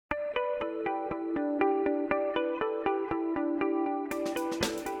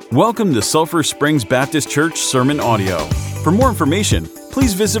Welcome to Sulphur Springs Baptist Church Sermon Audio. For more information,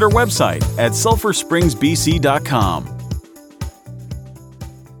 please visit our website at sulphurspringsbc.com.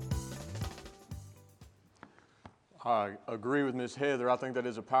 I agree with Miss Heather. I think that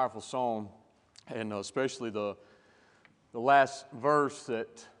is a powerful song, and especially the last verse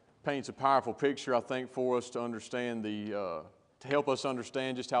that paints a powerful picture, I think, for us to understand to help us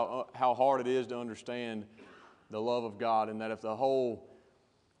understand just how hard it is to understand the love of God, and that if the whole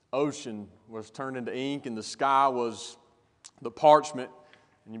ocean was turned into ink and the sky was the parchment,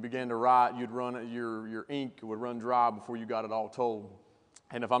 and you began to write, your ink would run dry before you got it all told.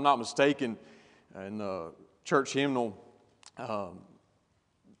 And if I'm not mistaken, in the church hymnal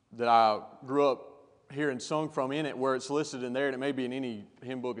that I grew up hearing sung from in it, where it's listed in there, and it may be in any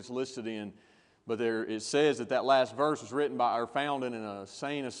hymn book it's listed in, but there it says that last verse was written by or found in a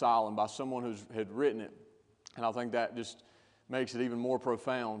insane asylum by someone who had written it. And I think that just makes it even more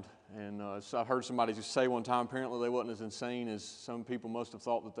profound. And so I've heard somebody just say one time, apparently they wasn't as insane as some people must have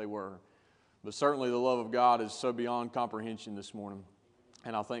thought that they were. But certainly the love of God is so beyond comprehension this morning.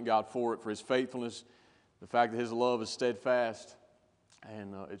 And I thank God for it, for His faithfulness, the fact that His love is steadfast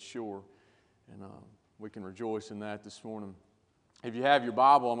and it's sure. And we can rejoice in that this morning. If you have your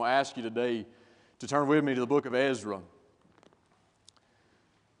Bible, I'm going to ask you today to turn with me to the book of Ezra.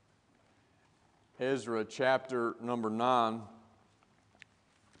 Ezra chapter number 9.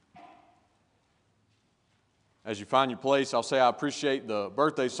 As you find your place, I'll say I appreciate the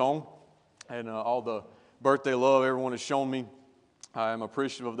birthday song and all the birthday love everyone has shown me. I am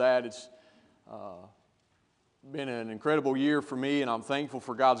appreciative of that. It's been an incredible year for me, and I'm thankful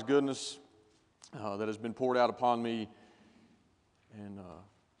for God's goodness that has been poured out upon me, and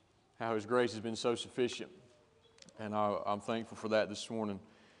how His grace has been so sufficient. And I'm thankful for that this morning.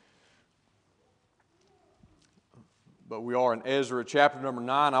 But we are in Ezra chapter number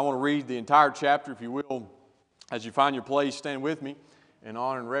 9. I want to read the entire chapter, if you will. As you find your place, stand with me in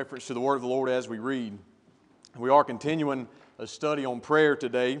honor and reference to the word of the Lord as we read. We are continuing a study on prayer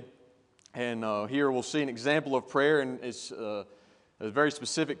today, and here we'll see an example of prayer, and it's a very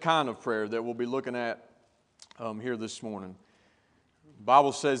specific kind of prayer that we'll be looking at here this morning. The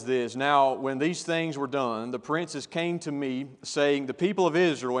Bible says this: "Now when these things were done, the princes came to me, saying, The people of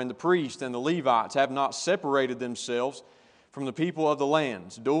Israel and the priests and the Levites have not separated themselves from the people of the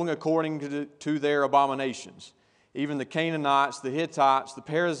lands, doing according to their abominations. Even the Canaanites, the Hittites, the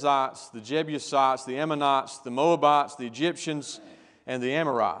Perizzites, the Jebusites, the Ammonites, the Moabites, the Egyptians, and the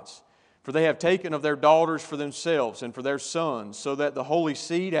Amorites. For they have taken of their daughters for themselves and for their sons, so that the holy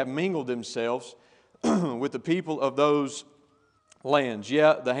seed have mingled themselves with the people of those lands.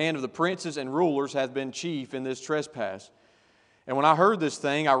 Yet the hand of the princes and rulers hath been chief in this trespass. And when I heard this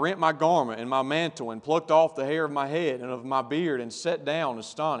thing, I rent my garment and my mantle, and plucked off the hair of my head and of my beard, and sat down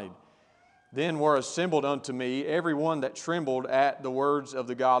astonished. Then were assembled unto me every one that trembled at the words of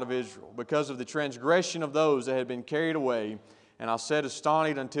the God of Israel, because of the transgression of those that had been carried away. And I sat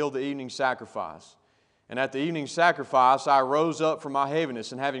astonished until the evening sacrifice. And at the evening sacrifice I rose up from my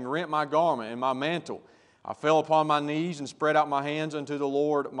heaviness, and having rent my garment and my mantle, I fell upon my knees and spread out my hands unto the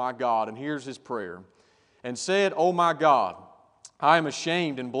Lord my God." And here's his prayer. "And said, O my God, I am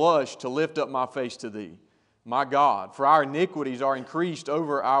ashamed and blush to lift up my face to Thee, my God, for our iniquities are increased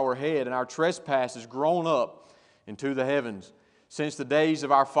over our head, and our trespasses grown up into the heavens. Since the days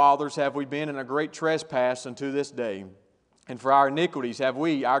of our fathers have we been in a great trespass unto this day. And for our iniquities have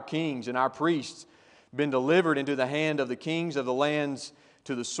we, our kings and our priests, been delivered into the hand of the kings of the lands,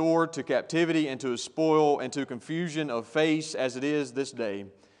 to the sword, to captivity, and to a spoil, and to confusion of face, as it is this day.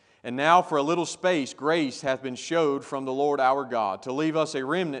 And now for a little space grace hath been showed from the Lord our God, to leave us a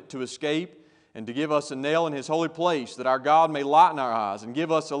remnant to escape, and to give us a nail in His holy place, that our God may lighten our eyes, and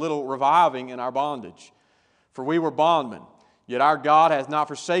give us a little reviving in our bondage. For we were bondmen, yet our God hath not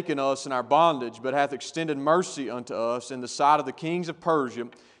forsaken us in our bondage, but hath extended mercy unto us in the sight of the kings of Persia,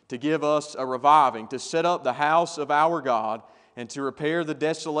 to give us a reviving, to set up the house of our God, and to repair the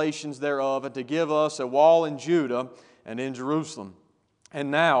desolations thereof, and to give us a wall in Judah and in Jerusalem.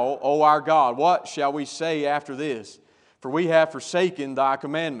 And now, O our God, what shall we say after this? For we have forsaken Thy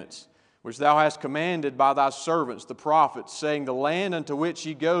commandments, which Thou hast commanded by Thy servants the prophets, saying, The land unto which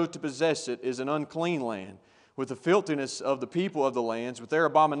ye go to possess it is an unclean land, with the filthiness of the people of the lands, with their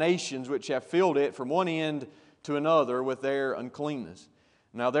abominations which have filled it from one end to another with their uncleanness.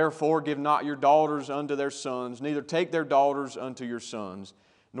 Now therefore give not your daughters unto their sons, neither take their daughters unto your sons,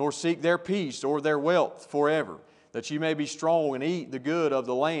 nor seek their peace or their wealth forever, that ye may be strong and eat the good of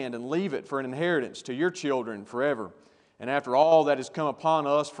the land, and leave it for an inheritance to your children forever. And after all that has come upon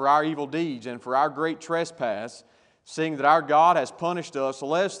us for our evil deeds and for our great trespass, seeing that our God has punished us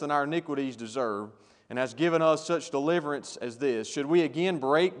less than our iniquities deserve, and has given us such deliverance as this, should we again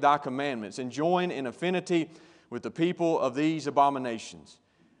break thy commandments and join in affinity with the people of these abominations?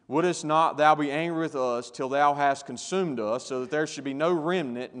 Wouldest not thou be angry with us till thou hast consumed us, so that there should be no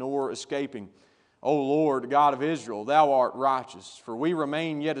remnant nor escaping? O Lord, God of Israel, thou art righteous, for we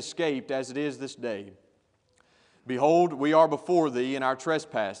remain yet escaped as it is this day. Behold, we are before thee in our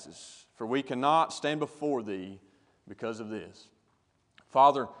trespasses, for we cannot stand before thee because of this.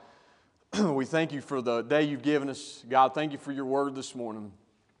 Father, we thank you for the day you've given us. God, thank you for your word this morning.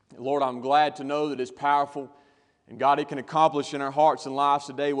 Lord, I'm glad to know that it's powerful. And God, it can accomplish in our hearts and lives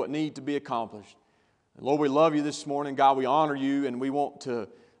today what needs to be accomplished. And Lord, we love you this morning. God, we honor you, and we want to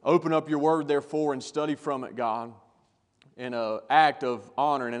open up your word, therefore, and study from it, God, in an act of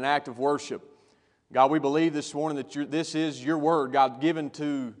honor and an act of worship. God, we believe this morning that this is your word, God, given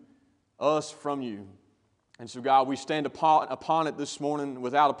to us from you. And so, God, we stand upon it this morning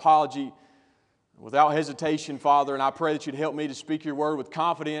without apology, without hesitation, Father, and I pray that you'd help me to speak your word with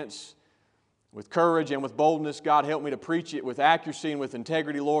confidence, with courage, and with boldness. God, help me to preach it with accuracy and with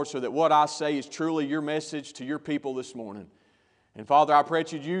integrity, Lord, so that what I say is truly your message to your people this morning. And Father, I pray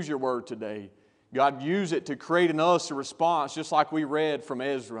that you'd use your word today. God, use it to create in us a response, just like we read from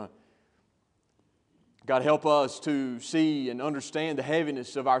Ezra. God, help us to see and understand the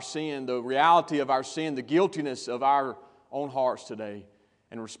heaviness of our sin, the reality of our sin, the guiltiness of our own hearts today,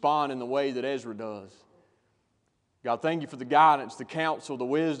 and respond in the way that Ezra does. God, thank you for the guidance, the counsel, the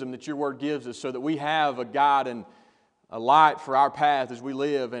wisdom that your word gives us so that we have a guide and a light for our path as we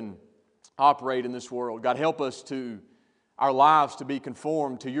live and operate in this world. God, help us our lives to be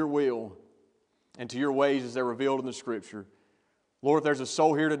conformed to your will and to your ways as they're revealed in the Scripture. Lord, if there's a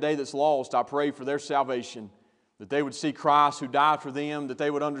soul here today that's lost, I pray for their salvation, that they would see Christ who died for them, that they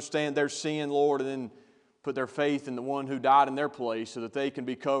would understand their sin, Lord, and then put their faith in the one who died in their place so that they can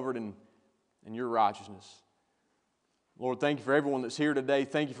be covered in your righteousness. Lord, thank you for everyone that's here today.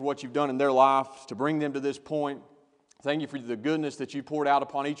 Thank you for what you've done in their life to bring them to this point. Thank you for the goodness that you poured out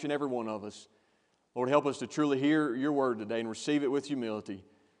upon each and every one of us. Lord, help us to truly hear your word today and receive it with humility.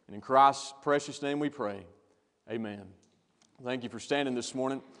 And in Christ's precious name we pray. Amen. Thank you for standing this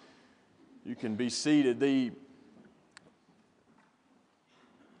morning. You can be seated. The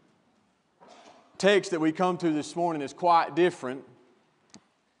text that we come to this morning is quite different.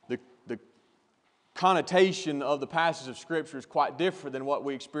 The connotation of the passage of Scripture is quite different than what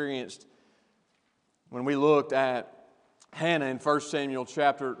we experienced when we looked at Hannah in 1 Samuel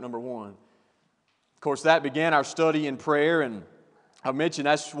chapter number 1. Of course, that began our study in prayer, and I mentioned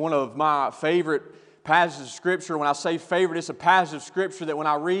that's one of my favorite passages of Scripture. When I say favorite, it's a passage of Scripture that when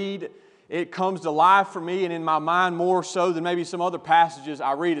I read, it comes to life for me and in my mind more so than maybe some other passages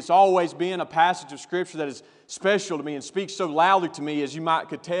I read. It's always been a passage of Scripture that is special to me and speaks so loudly to me, as you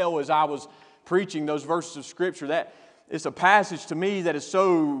could tell as I was preaching those verses of Scripture. That it's a passage to me that is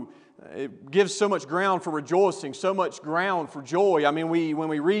it gives so much ground for rejoicing, so much ground for joy. I mean, when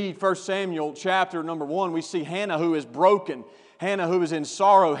we read 1 Samuel chapter number 1, we see Hannah who is broken, Hannah who is in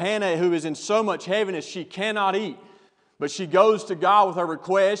sorrow, Hannah who is in so much heaviness she cannot eat. But she goes to God with her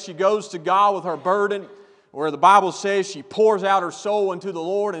request. She goes to God with her burden, where the Bible says she pours out her soul unto the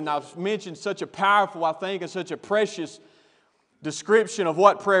Lord. And I've mentioned such a powerful, I think, and such a precious description of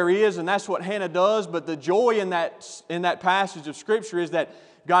what prayer is, and that's what Hannah does. But the joy in that passage of Scripture is that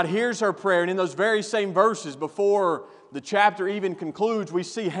God hears her prayer, and in those very same verses, before the chapter even concludes, we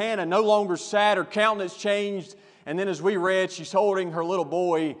see Hannah no longer sad, her countenance changed, and then as we read, she's holding her little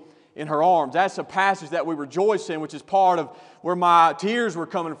boy in her arms. That's a passage that we rejoice in, which is part of where my tears were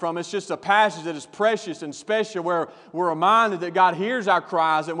coming from. It's just a passage that is precious and special, where we're reminded that God hears our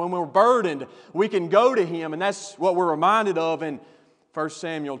cries, and when we're burdened, we can go to Him, and that's what we're reminded of in 1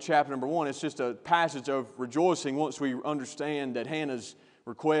 Samuel chapter number 1. It's just a passage of rejoicing once we understand that Hannah's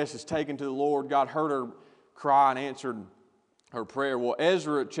request is taken to the Lord. God heard her cry and answered her prayer. Well,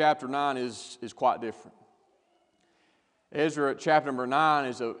 Ezra chapter 9 is quite different. Ezra chapter number 9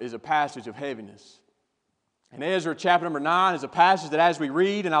 is a passage of heaviness. And Ezra chapter number 9 is a passage that as we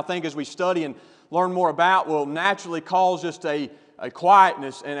read, and I think as we study and learn more about, will naturally cause just a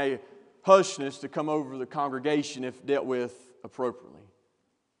quietness and a hushness to come over the congregation if dealt with appropriately.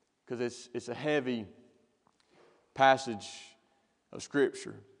 Because it's a heavy passage of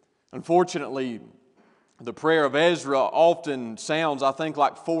Scripture. Unfortunately, the prayer of Ezra often sounds, I think,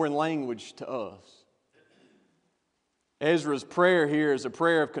 like foreign language to us. Ezra's prayer here is a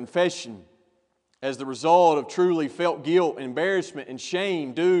prayer of confession as the result of truly felt guilt, embarrassment, and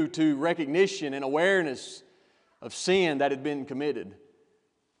shame due to recognition and awareness of sin that had been committed.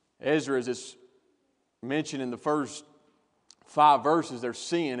 Ezra is this mentioned in the first 5 verses, there's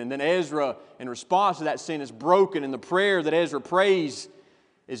sin. And then Ezra, in response to that sin, is broken. And the prayer that Ezra prays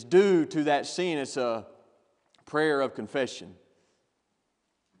is due to that sin. It's a prayer of confession.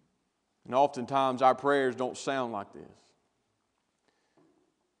 And oftentimes our prayers don't sound like this.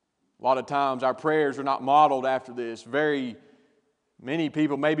 A lot of times our prayers are not modeled after this. Very many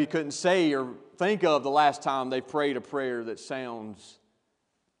people maybe couldn't say or think of the last time they prayed a prayer that sounds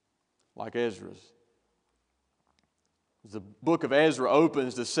like Ezra's. As the book of Ezra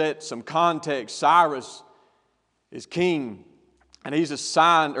opens to set some context, Cyrus is king, and he has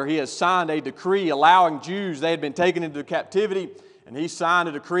signed a decree allowing Jews, they had been taken into captivity, and he signed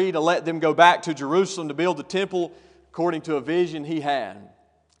a decree to let them go back to Jerusalem to build the temple according to a vision he had.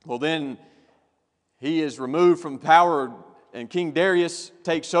 Well, then he is removed from power, and King Darius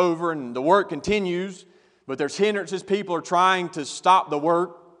takes over, and the work continues, but there's hindrances. People are trying to stop the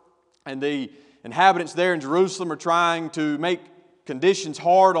work, and the inhabitants there in Jerusalem are trying to make conditions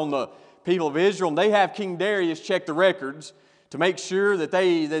hard on the people of Israel. And they have King Darius check the records to make sure that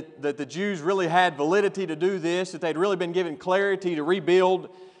the Jews really had validity to do this, that they'd really been given clarity to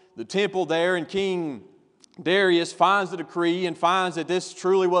rebuild the temple there. And King Darius finds the decree and finds that this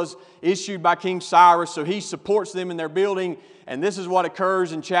truly was issued by King Cyrus, so he supports them in their building. And this is what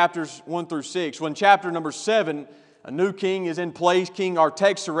occurs in chapters 1 through 6. When chapter number 7, a new king is in place, King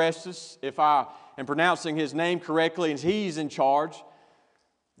Artaxerxes, if I am pronouncing his name correctly, and he's in charge.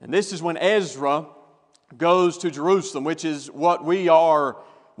 And this is when Ezra goes to Jerusalem, which is what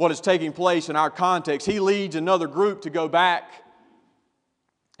is taking place in our context. He leads another group to go back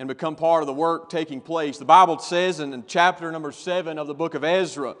and become part of the work taking place. The Bible says in chapter number 7 of the book of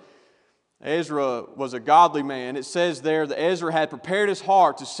Ezra, Ezra was a godly man. It says there that Ezra had prepared his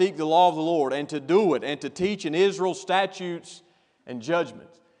heart to seek the law of the Lord and to do it and to teach in Israel statutes and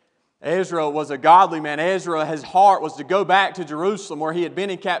judgments. Ezra was a godly man. Ezra, his heart was to go back to Jerusalem where he had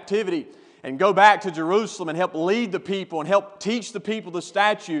been in captivity and go back to Jerusalem and help lead the people and help teach the people the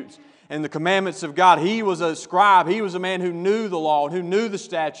statutes and the commandments of God. He was a scribe. He was a man who knew the law and who knew the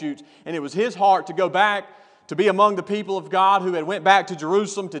statutes. And it was his heart to go back to be among the people of God who had went back to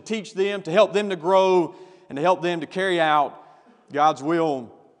Jerusalem to teach them, to help them to grow, and to help them to carry out God's will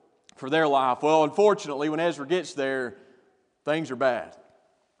for their life. Well, unfortunately, when Ezra gets there, things are bad.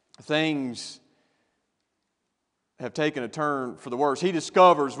 Things have taken a turn for the worse. He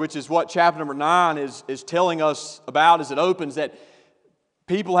discovers, which is what chapter number 9 is telling us about as it opens, that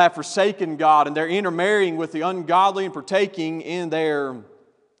people have forsaken God and they're intermarrying with the ungodly and partaking in their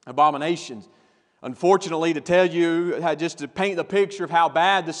abominations. Unfortunately, to tell you, just to paint the picture of how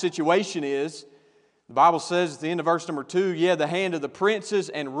bad the situation is, the Bible says at the end of verse number 2, "Yeah, the hand of the princes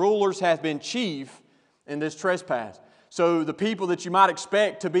and rulers hath been chief in this trespass." So the people that you might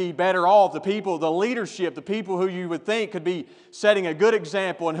expect to be better off, the people, the leadership, the people who you would think could be setting a good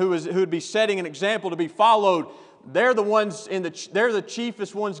example and who would be setting an example to be followed, they're the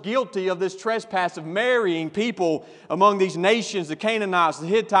chiefest ones guilty of this trespass of marrying people among these nations, the Canaanites, the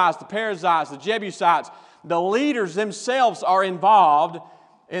Hittites, the Perizzites, the Jebusites. The leaders themselves are involved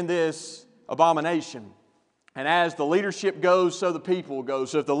in this abomination. And as the leadership goes, so the people go.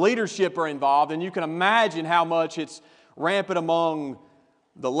 So if the leadership are involved, then you can imagine how much it's rampant among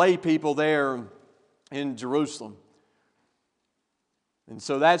the lay people there in Jerusalem. And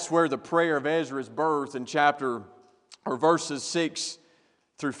so that's where the prayer of Ezra is birthed in verses 6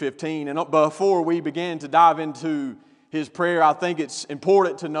 through 15. And before we begin to dive into his prayer, I think it's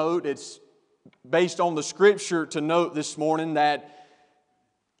important to note, it's based on the Scripture to note this morning that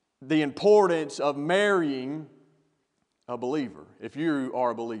the importance of marrying a believer, if you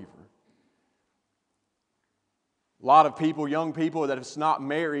are a believer. A lot of people, young people that have not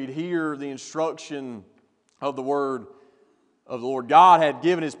married, hear the instruction of the Word of the Lord. God had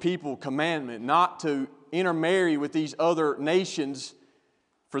given His people commandment not to intermarry with these other nations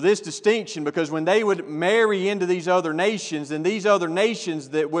for this distinction, because when they would marry into these other nations, then these other nations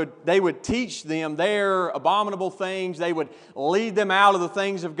they would teach them their abominable things. They would lead them out of the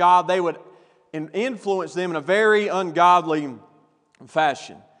things of God. They would influence them in a very ungodly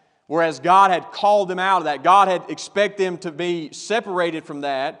fashion. Whereas God had called them out of that. God had expected them to be separated from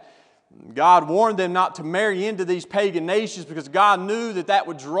that. God warned them not to marry into these pagan nations because God knew that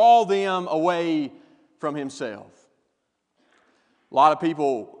would draw them away from Himself. A lot of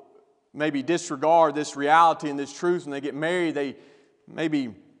people maybe disregard this reality and this truth when they get married. They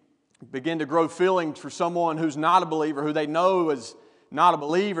maybe begin to grow feelings for someone who's not a believer, who they know is not a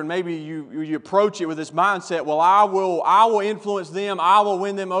believer, and maybe you approach it with this mindset, well, I will influence them, I will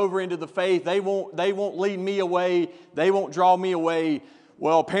win them over into the faith. They won't lead me away, they won't draw me away.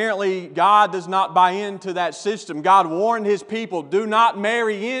 Well, apparently God does not buy into that system. God warned His people, do not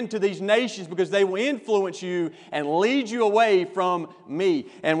marry into these nations because they will influence you and lead you away from me.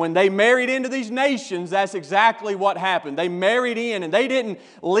 And when they married into these nations, that's exactly what happened. They married in, and they didn't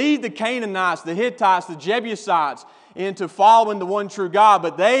lead the Canaanites, the Hittites, the Jebusites into following the one true God,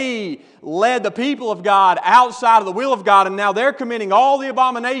 but they led the people of God outside of the will of God, and now they're committing all the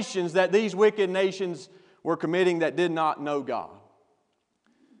abominations that these wicked nations were committing that did not know God.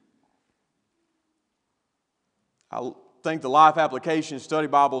 I think the Life Application Study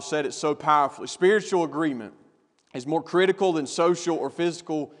Bible said it so powerfully. Spiritual agreement is more critical than social or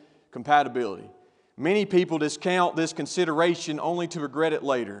physical compatibility. Many people discount this consideration only to regret it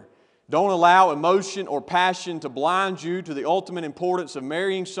later. Don't allow emotion or passion to blind you to the ultimate importance of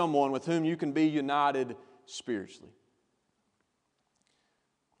marrying someone with whom you can be united spiritually.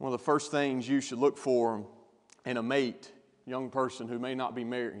 One of the first things you should look for in a mate, young person who may not be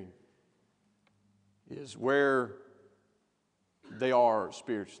married, is where they are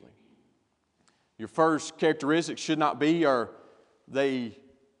spiritually. Your first characteristic should not be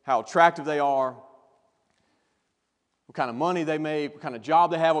how attractive they are, what kind of money they make, what kind of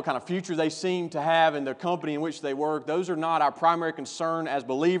job they have, what kind of future they seem to have in their company in which they work. Those are not our primary concern as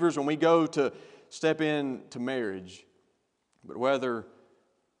believers when we go to step into marriage, but whether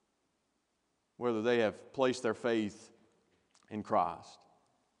they have placed their faith in Christ.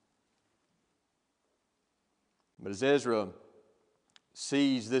 But as Ezra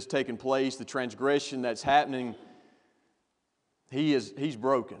sees this taking place, the transgression that's happening, he's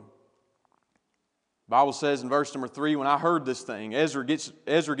broken. The Bible says in verse number 3, when I heard this thing, Ezra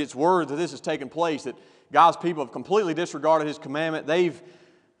gets word that this has taken place, that God's people have completely disregarded His commandment. They've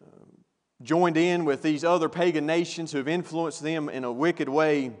joined in with these other pagan nations who have influenced them in a wicked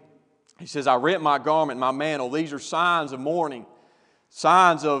way. He says, I rent my garment, my mantle. These are signs of mourning,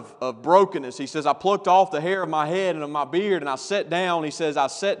 signs of brokenness. He says, I plucked off the hair of my head and of my beard, and I sat down. He says, I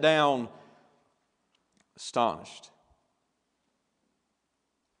sat down astonished.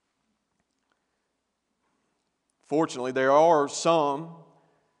 Fortunately, there are some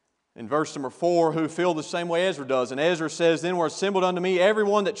in verse number 4 who feel the same way Ezra does. And Ezra says, then were assembled unto me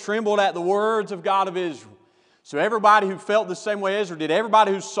everyone that trembled at the words of God of Israel. So everybody who felt the same way Ezra did,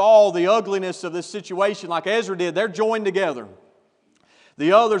 everybody who saw the ugliness of this situation like Ezra did, they're joined together.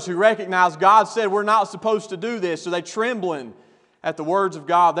 The others who recognize God said we're not supposed to do this, so they trembling at the words of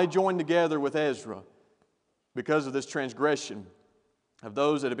God, they joined together with Ezra because of this transgression of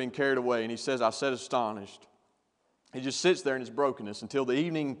those that have been carried away. And he says, I sat astonished. He just sits there in his brokenness until the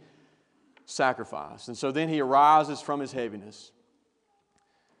evening sacrifice. And so then he arises from his heaviness.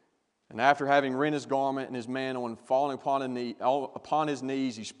 And after having rent his garment and his mantle and falling upon his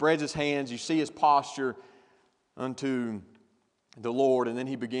knees, he spreads his hands. You see his posture unto the Lord. And then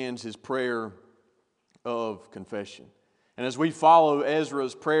he begins his prayer of confession. And as we follow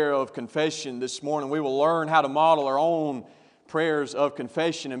Ezra's prayer of confession this morning, we will learn how to model our own prayers of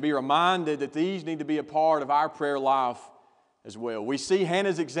confession and be reminded that these need to be a part of our prayer life as well. We see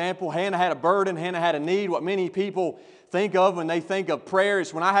Hannah's example. Hannah had a burden. Hannah had a need. What many people think of when they think of prayer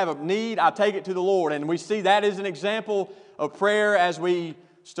is when I have a need, I take it to the Lord. And we see that as an example of prayer as we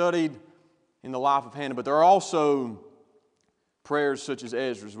studied in the life of Hannah. But there are also prayers such as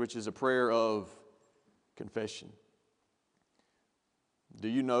Ezra's, which is a prayer of confession. Do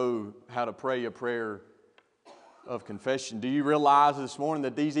you know how to pray a prayer of confession? Do you realize this morning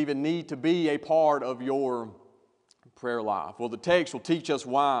that these even need to be a part of your prayer life? Well, the text will teach us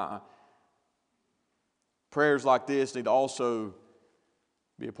why. Prayers like this need to also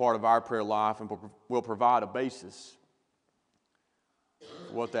be a part of our prayer life and will provide a basis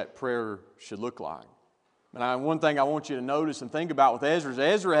for what that prayer should look like. And one thing I want you to notice and think about with Ezra is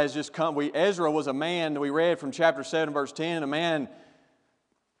Ezra has just come. Ezra was a man, we read from chapter 7, verse 10, a man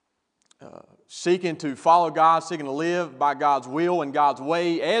seeking to follow God, seeking to live by God's will and God's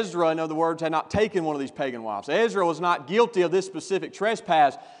way. Ezra, in other words, had not taken one of these pagan wives. Ezra was not guilty of this specific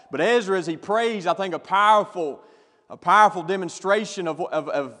trespass, but Ezra, as he prays, I think a powerful demonstration of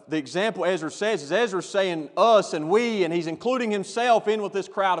the example Ezra says is Ezra saying us and we, and he's including himself in with this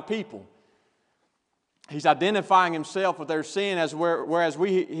crowd of people. He's identifying himself with their sin, whereas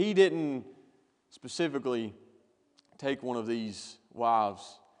he didn't specifically take one of these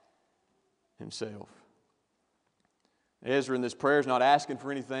wives himself. Ezra in this prayer is not asking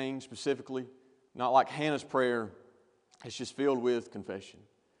for anything specifically, not like Hannah's prayer. It's just filled with confession.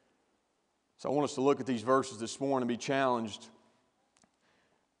 So I want us to look at these verses this morning and be challenged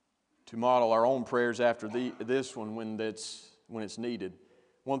to model our own prayers after this one when it's needed.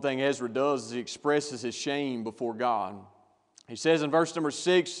 One thing Ezra does is he expresses his shame before God. He says in verse number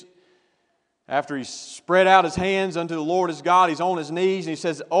 6, after he spread out his hands unto the Lord his God, he's on his knees, and he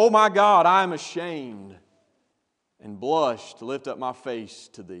says, "O my God, I am ashamed and blush to lift up my face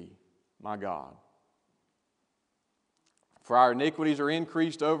to Thee, my God. For our iniquities are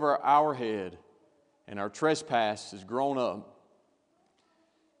increased over our head, and our trespass is grown up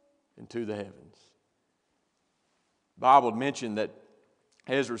into the heavens." The Bible mentioned that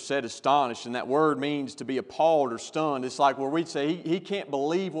Ezra said astonished, and that word means to be appalled or stunned. It's like where we'd say he can't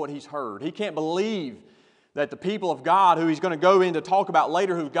believe what he's heard. He can't believe that the people of God, who he's going to go in to talk about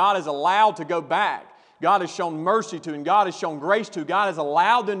later, who God has allowed to go back, God has shown mercy to, and God has shown grace to, God has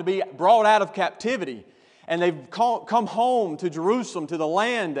allowed them to be brought out of captivity. And they've come home to Jerusalem, to the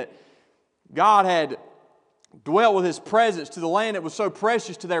land that God had dwelt with His presence, to the land that was so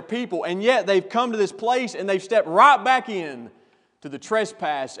precious to their people. And yet they've come to this place and they've stepped right back in to the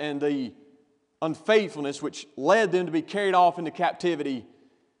trespass and the unfaithfulness which led them to be carried off into captivity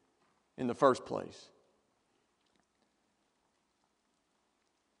in the first place.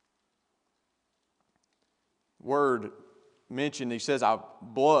 Word mentioned, he says, "I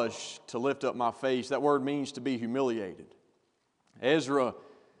blush to lift up my face." That word means to be humiliated. Ezra,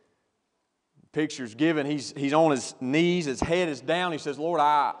 picture's given, he's on his knees, his head is down. He says, "Lord,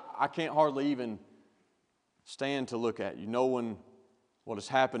 I can't hardly even stand to look at you, knowing what has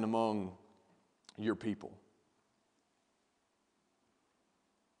happened among your people."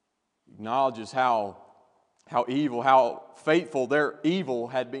 He acknowledges how evil, how faithful their evil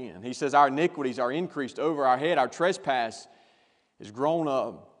had been. He says, "Our iniquities are increased over our head, our trespass is grown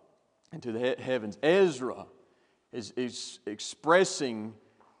up into the heavens." Ezra is expressing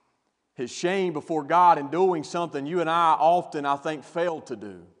his shame before God and doing something you and I often, I think, fail to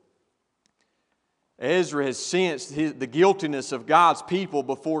do. Ezra has sensed the guiltiness of God's people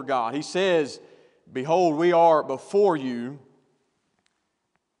before God. He says, "Behold, we are before you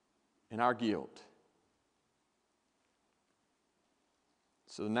in our guilt."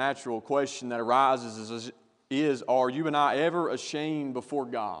 So the natural question that arises is, are you and I ever ashamed before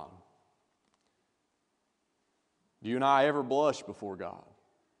God? Do you and I ever blush before God?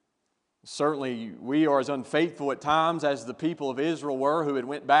 Certainly we are as unfaithful at times as the people of Israel were, who had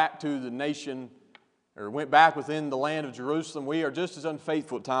went back to the nation, or went back within the land of Jerusalem. We are just as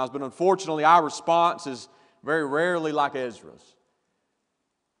unfaithful at times, but unfortunately our response is very rarely like Ezra's.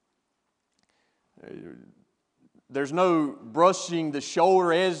 There's no brushing the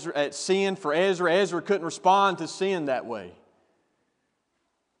shoulder at sin for Ezra. Ezra couldn't respond to sin that way.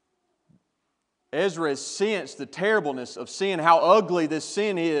 Ezra has sensed the terribleness of sin, how ugly this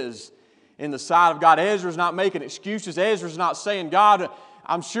sin is in the sight of God. Ezra's not making excuses. Ezra's not saying, "God,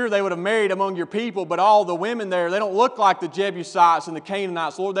 I'm sure they would have married among your people, but all the women there, they don't look like the Jebusites and the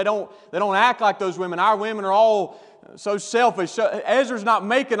Canaanites. Lord, they don't act like those women. Our women are all so selfish." Ezra's not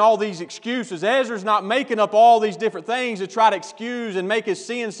making all these excuses. Ezra's not making up all these different things to try to excuse and make his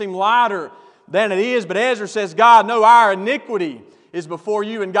sin seem lighter than it is. But Ezra says, "God, no, our iniquity is before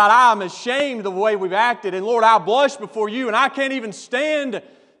you. And God, I'm ashamed of the way we've acted. And Lord, I blush before you, and I can't even stand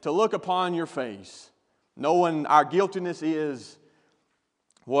to look upon your face, knowing our guiltiness is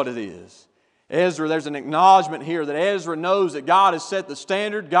what it is." Ezra, there's an acknowledgement here that Ezra knows that God has set the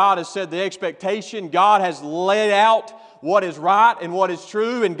standard, God has set the expectation, God has laid out what is right and what is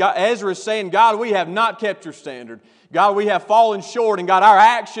true. And Ezra is saying, "God, we have not kept your standard. God, we have fallen short, and God, our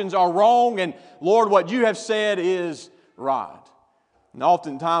actions are wrong, and Lord, what you have said is right." And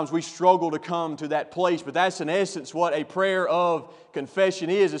oftentimes we struggle to come to that place, but that's in essence what a prayer of confession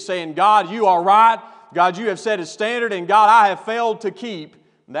is saying, "God, you are right. God, you have set a standard, and God, I have failed to keep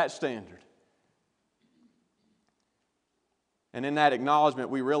that standard." And in that acknowledgement,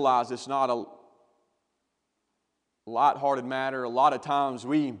 we realize it's not a lighthearted matter. A lot of times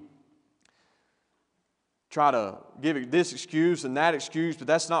we try to give this excuse and that excuse, but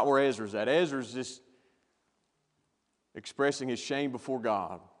that's not where Ezra's at. Ezra's just expressing his shame before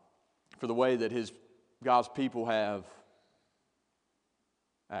God for the way that God's people have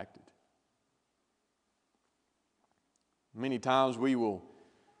acted. Many times we will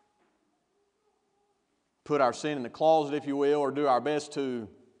put our sin in the closet, if you will, or do our best to,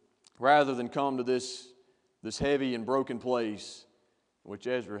 rather than come to this heavy and broken place which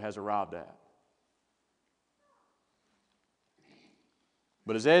Ezra has arrived at.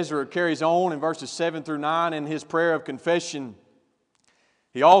 But as Ezra carries on in verses 7 through 9 in his prayer of confession,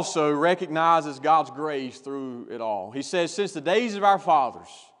 he also recognizes God's grace through it all. He says, "Since the days of our fathers,"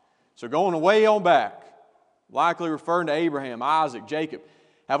 so going way on back, likely referring to Abraham, Isaac, Jacob,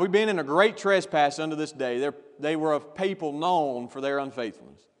 "have we been in a great trespass unto this day. They were a people known for their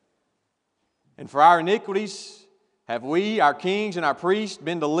unfaithfulness. And for our iniquities have we, our kings and our priests,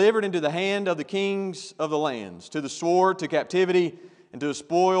 been delivered into the hand of the kings of the lands, to the sword, to captivity, and to the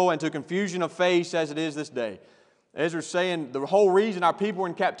spoil, and to confusion of face as it is this day. Ezra's saying the whole reason our people were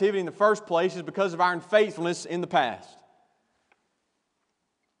in captivity in the first place is because of our unfaithfulness in the past.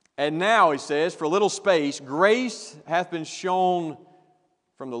 And now, he says, for a little space, grace hath been shown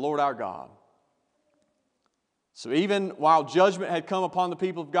from the Lord our God. So even while judgment had come upon the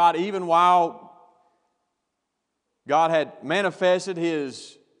people of God, even while God had manifested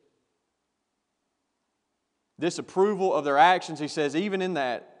His disapproval of their actions, He says, even in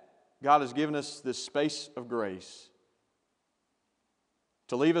that, God has given us this space of grace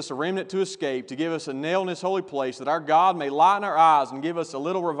to leave us a remnant to escape, to give us a nail in His holy place, that our God may lighten our eyes and give us a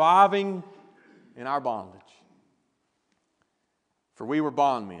little reviving in our bondage. For we were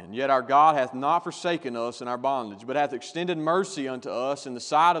bondmen, yet our God hath not forsaken us in our bondage, but hath extended mercy unto us in the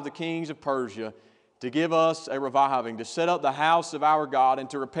sight of the kings of Persia, to give us a reviving, to set up the house of our God, and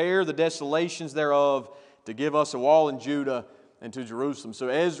to repair the desolations thereof, to give us a wall in Judah and to Jerusalem. So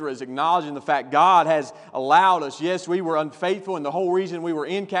Ezra is acknowledging the fact God has allowed us. Yes, we were unfaithful, and the whole reason we were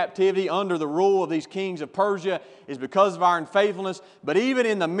in captivity under the rule of these kings of Persia is because of our unfaithfulness. But even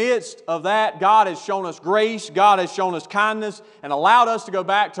in the midst of that, God has shown us grace, God has shown us kindness, and allowed us to go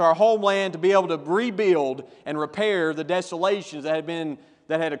back to our homeland to be able to rebuild and repair the desolations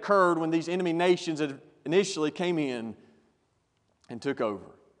that had occurred when these enemy nations had initially came in and took over.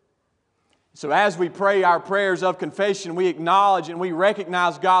 So as we pray our prayers of confession, we acknowledge and we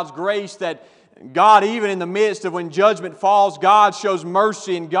recognize God's grace, that God, even in the midst of when judgment falls, God shows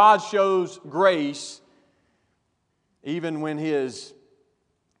mercy and God shows grace, even when His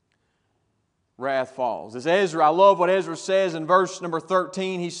wrath falls. As Ezra, I love what Ezra says in verse number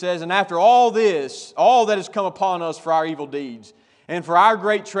 13. He says, and after all this, all that has come upon us for our evil deeds and for our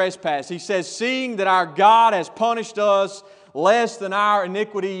great trespass, he says, seeing that our God has punished us less than our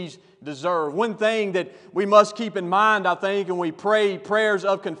iniquities deserve. One thing that we must keep in mind, I think, when we pray prayers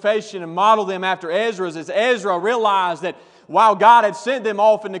of confession and model them after Ezra's, is Ezra realized that while God had sent them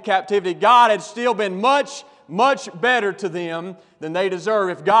off into captivity, God had still been much better to them than they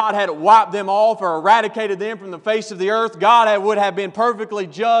deserve. If God had wiped them off or eradicated them from the face of the earth, God would have been perfectly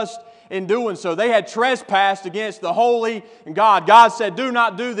just in doing so. They had trespassed against the holy God. God said, do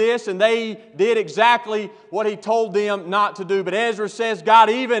not do this, and they did exactly what He told them not to do. But Ezra says, God,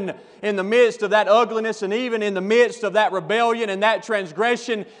 even in the midst of that ugliness and even in the midst of that rebellion and that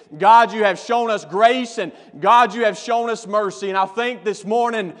transgression, God, you have shown us grace, and God, you have shown us mercy. And I think this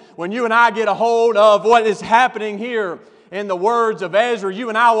morning, when you and I get a hold of what is happening here in the words of Ezra, you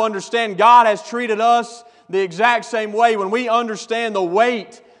and I will understand God has treated us the exact same way. When we understand the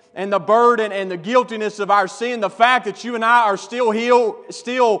weight and the burden and the guiltiness of our sin, the fact that you and I are still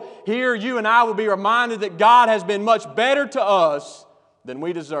here, you and I will be reminded that God has been much better to us than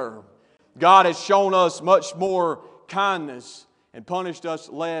we deserve. God has shown us much more kindness and punished us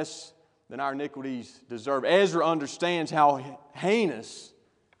less than our iniquities deserve. Ezra understands how heinous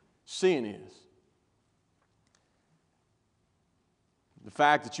sin is. The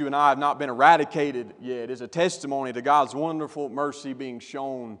fact that you and I have not been eradicated yet is a testimony to God's wonderful mercy being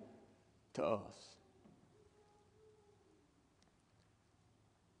shown to us.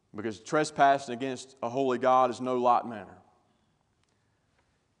 Because trespassing against a holy God is no light matter.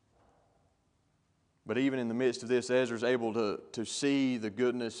 But even in the midst of this, Ezra is able to see the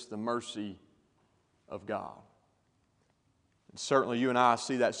goodness, the mercy of God. And certainly you and I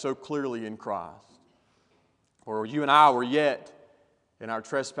see that so clearly in Christ. For you and I were yet in our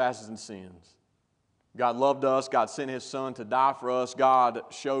trespasses and sins. God loved us. God sent His Son to die for us. God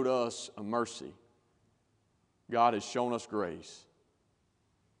showed us a mercy. God has shown us grace.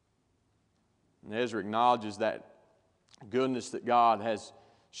 And Ezra acknowledges that goodness that God has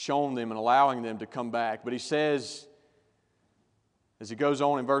shown them and allowing them to come back. But he says, as he goes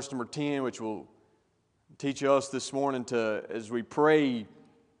on in verse number 10, which will teach us this morning as we pray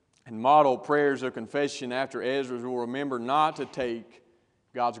and model prayers of confession after Ezra's, we'll remember not to take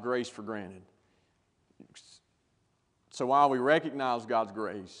God's grace for granted. So while we recognize God's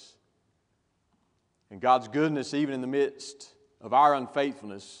grace and God's goodness even in the midst of our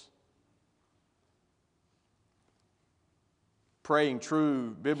unfaithfulness, praying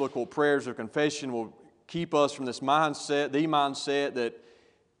true biblical prayers of confession will keep us from this mindset, the mindset that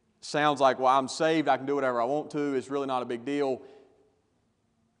sounds like, well, I'm saved, I can do whatever I want to, it's really not a big deal.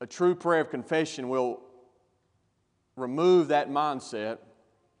 A true prayer of confession will remove that mindset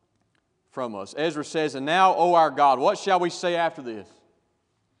from us. Ezra says, and now, O our God, what shall we say after this?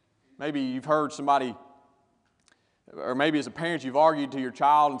 Maybe you've heard somebody, or maybe as a parent you've argued to your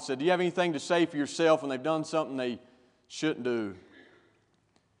child and said, do you have anything to say for yourself when they've done something they shouldn't do.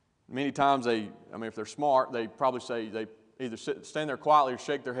 Many times if they're smart, they probably say they either stand there quietly or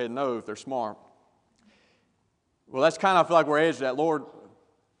shake their head no if they're smart. Well, that's kind of, I feel like where Ezra at. Lord,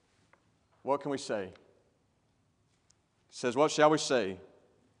 what can we say? He says, what shall we say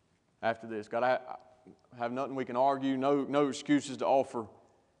after this? God, I have nothing we can argue, no excuses to offer.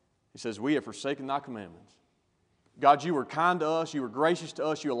 He says, we have forsaken thy commandments. God, you were kind to us, you were gracious to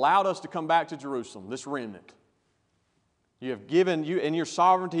us, you allowed us to come back to Jerusalem, this remnant. You have given, you in your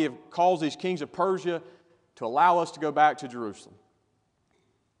sovereignty have caused these kings of Persia to allow us to go back to Jerusalem.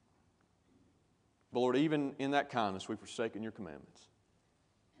 But Lord, even in that kindness, we've forsaken your commandments.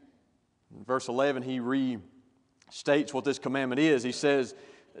 In verse 11, he restates what this commandment is. He says,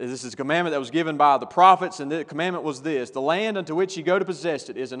 this is a commandment that was given by the prophets, and the commandment was this: the land unto which ye go to possess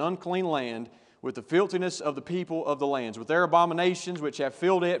it is an unclean land, with the filthiness of the people of the lands, with their abominations which have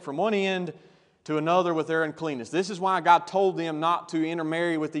filled it from one end to another with their uncleanness. This is why God told them not to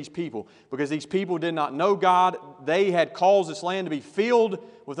intermarry with these people, because these people did not know God. They had caused this land to be filled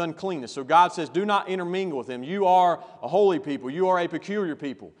with uncleanness. So God says, do not intermingle with them. You are a holy people. You are a peculiar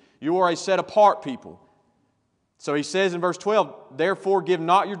people. You are a set-apart people. So he says in verse 12, therefore give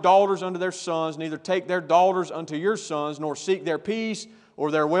not your daughters unto their sons, neither take their daughters unto your sons, nor seek their peace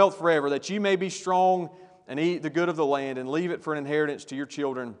or their wealth forever, that ye may be strong and eat the good of the land, and leave it for an inheritance to your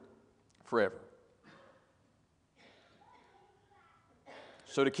children forever.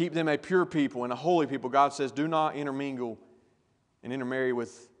 So to keep them a pure people and a holy people, God says, do not intermingle and intermarry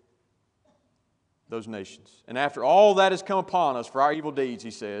with those nations. And after all that has come upon us for our evil deeds,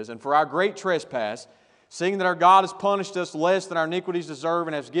 he says, and for our great trespass, seeing that our God has punished us less than our iniquities deserve,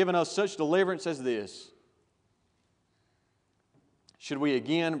 and has given us such deliverance as this, should we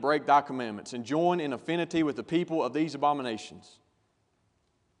again break thy commandments and join in affinity with the people of these abominations?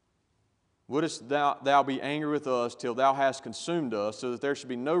 Wouldest thou be angry with us till thou hast consumed us, so that there should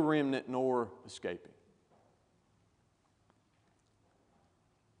be no remnant nor escaping?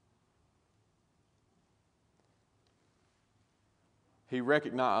 He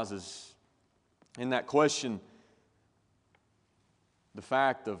recognizes in that question the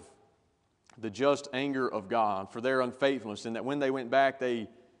fact of the just anger of God for their unfaithfulness, and that when they went back, they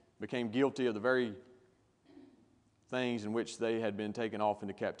became guilty of the very things in which they had been taken off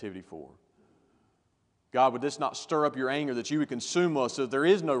into captivity for. God, would this not stir up your anger that you would consume us so that there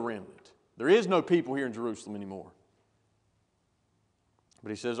is no remnant? There is no people here in Jerusalem anymore.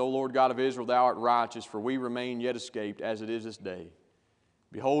 But he says, O Lord God of Israel, thou art righteous, for we remain yet escaped, as it is this day.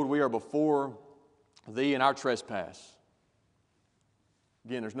 Behold, we are before thee in our trespass.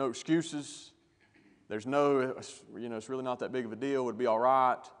 Again, there's no excuses. There's no, it's really not that big of a deal. It would be all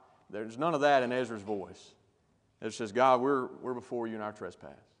right. There's none of that in Ezra's voice. It says, God, we're before you in our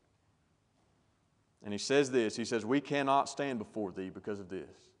trespass. And he says this, he says, we cannot stand before thee because of this.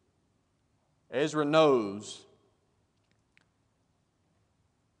 Ezra knows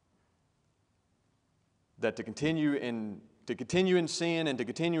that to continue in sin and to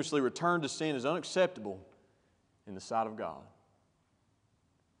continuously return to sin is unacceptable in the sight of God.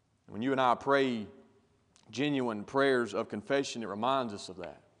 And when you and I pray genuine prayers of confession, it reminds us of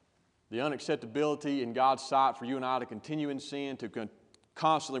that. The unacceptability in God's sight for you and I to continue in sin, to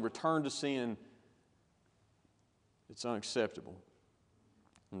constantly return to sin, it's unacceptable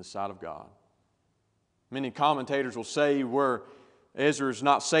in the sight of God. Many commentators will say where Ezra is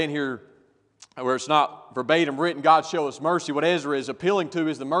not saying here, where it's not verbatim written, God show us mercy. What Ezra is appealing to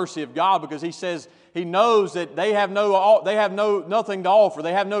is the mercy of God, because he says he knows that they have nothing to offer.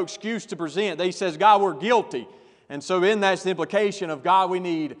 They have no excuse to present. He says, God, we're guilty. And so in that's the implication of God, we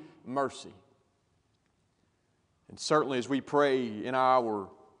need mercy. And certainly as we pray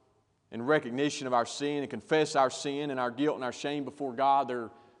in recognition of our sin and confess our sin and our guilt and our shame before God, there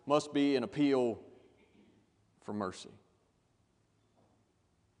must be an appeal for mercy.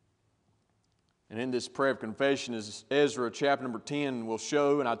 And in this prayer of confession, as Ezra chapter number 10 will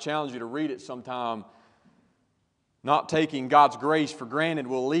show, and I challenge you to read it sometime, not taking God's grace for granted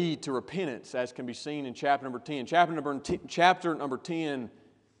will lead to repentance, as can be seen in chapter number 10. Chapter number 10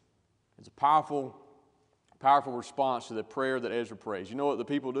 is a powerful response to the prayer that Ezra prays. You know what the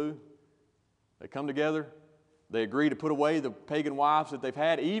people do? They come together. They agree to put away the pagan wives that they've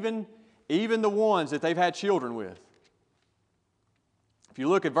had, even the ones that they've had children with. If you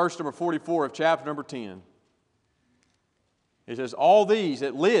look at verse number 44 of chapter number 10, it says, all these,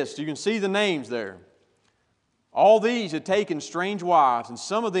 it lists, you can see the names there. All these had taken strange wives, and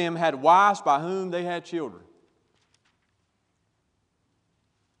some of them had wives by whom they had children.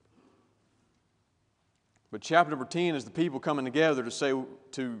 But chapter number 10 is the people coming together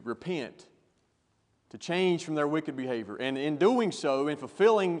to repent to change from their wicked behavior. And in doing so, in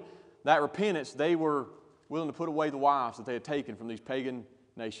fulfilling that repentance, they were willing to put away the wives that they had taken from these pagan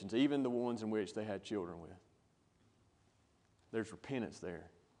nations, even the ones in which they had children with. There's repentance there.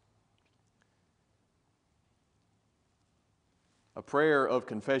 A prayer of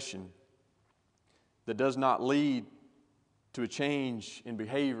confession that does not lead to a change in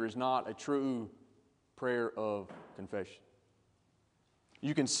behavior is not a true prayer of confession.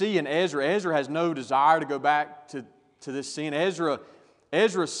 You can see in Ezra has no desire to go back to this sin.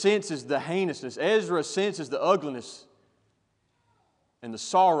 Ezra senses the heinousness. Ezra senses the ugliness and the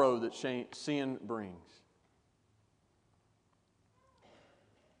sorrow that sin brings.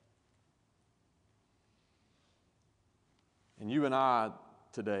 And you and I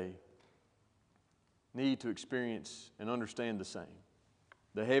today need to experience and understand the same.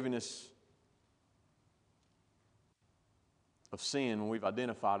 The heaviness of sin when we've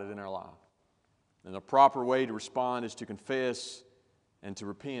identified it in our life. And the proper way to respond is to confess and to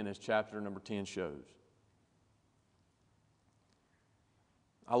repent, as chapter number 10 shows.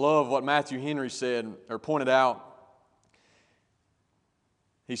 I love what Matthew Henry said, or pointed out.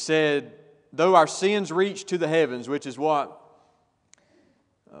 He said, though our sins reach to the heavens, which is what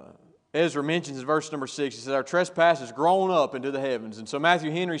Ezra mentions in verse number 6, he says, our trespass has grown up into the heavens. And so Matthew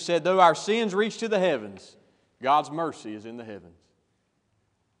Henry said, though our sins reach to the heavens, God's mercy is in the heavens.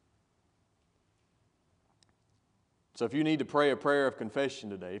 So if you need to pray a prayer of confession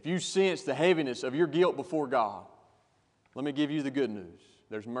today, if you sense the heaviness of your guilt before God, let me give you the good news.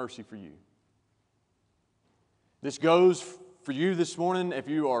 There's mercy for you. This goes for you this morning. If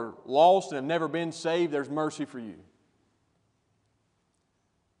you are lost and have never been saved, there's mercy for you.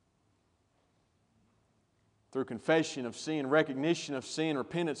 Through confession of sin, recognition of sin,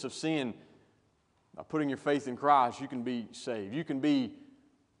 repentance of sin, by putting your faith in Christ, you can be saved. You can be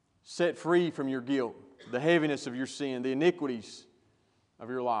set free from your guilt, the heaviness of your sin, the iniquities of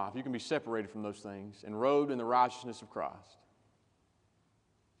your life. You can be separated from those things and robed in the righteousness of Christ.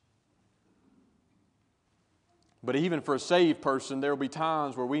 But even for a saved person, there will be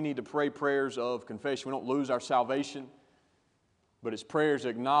times where we need to pray prayers of confession. We don't lose our salvation, but it's prayers that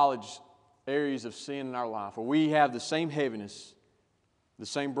acknowledge areas of sin in our life where we have the same heaviness, the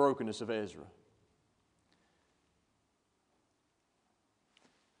same brokenness of Ezra.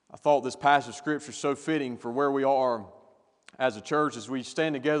 I thought this passage of Scripture is so fitting for where we are as a church as we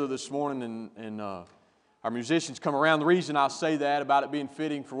stand together this morning and our musicians come around. The reason I say that about it being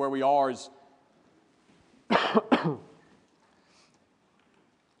fitting for where we are is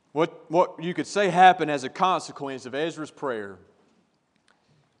what you could say happened as a consequence of Ezra's prayer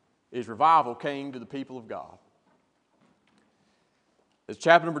is revival came to the people of God. As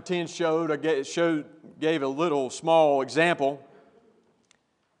chapter number 10 showed, gave a little small example.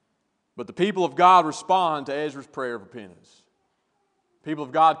 But the people of God respond to Ezra's prayer of repentance. People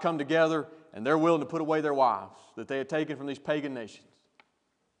of God come together and they're willing to put away their wives that they had taken from these pagan nations.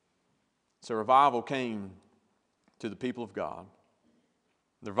 So revival came to the people of God.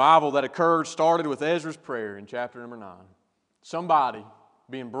 The revival that occurred started with Ezra's prayer in chapter number 9. Somebody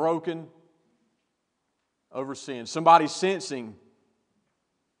being broken over sin. Somebody sensing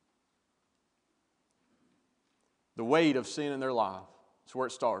the weight of sin in their life. That's where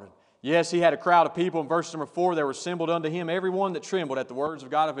it started. Yes, he had a crowd of people. In verse number 4, there were assembled unto him everyone that trembled at the words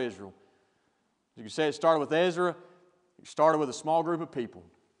of God of Israel. You can say it started with Ezra. It started with a small group of people.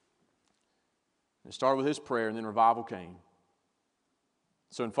 It started with his prayer, and then revival came.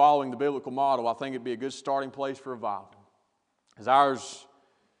 So in following the biblical model, I think it'd be a good starting place for revival. As ours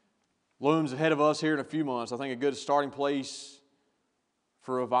looms ahead of us here in a few months, I think a good starting place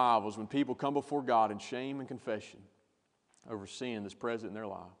for revival is when people come before God in shame and confession over sin that's present in their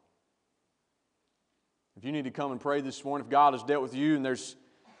life. If you need to come and pray this morning, if God has dealt with you and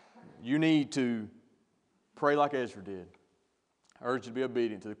you need to pray like Ezra did, I urge you to be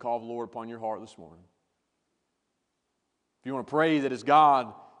obedient to the call of the Lord upon your heart this morning. If you want to pray that as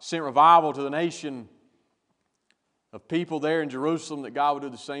God sent revival to the nation of people there in Jerusalem, that God would do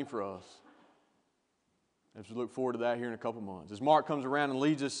the same for us. As we look forward to that here in a couple months. As Mark comes around and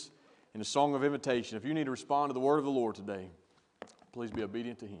leads us in a song of invitation, if you need to respond to the word of the Lord today, please be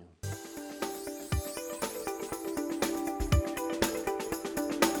obedient to Him.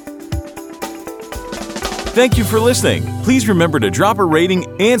 Thank you for listening. Please remember to drop a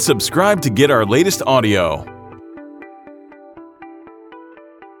rating and subscribe to get our latest audio.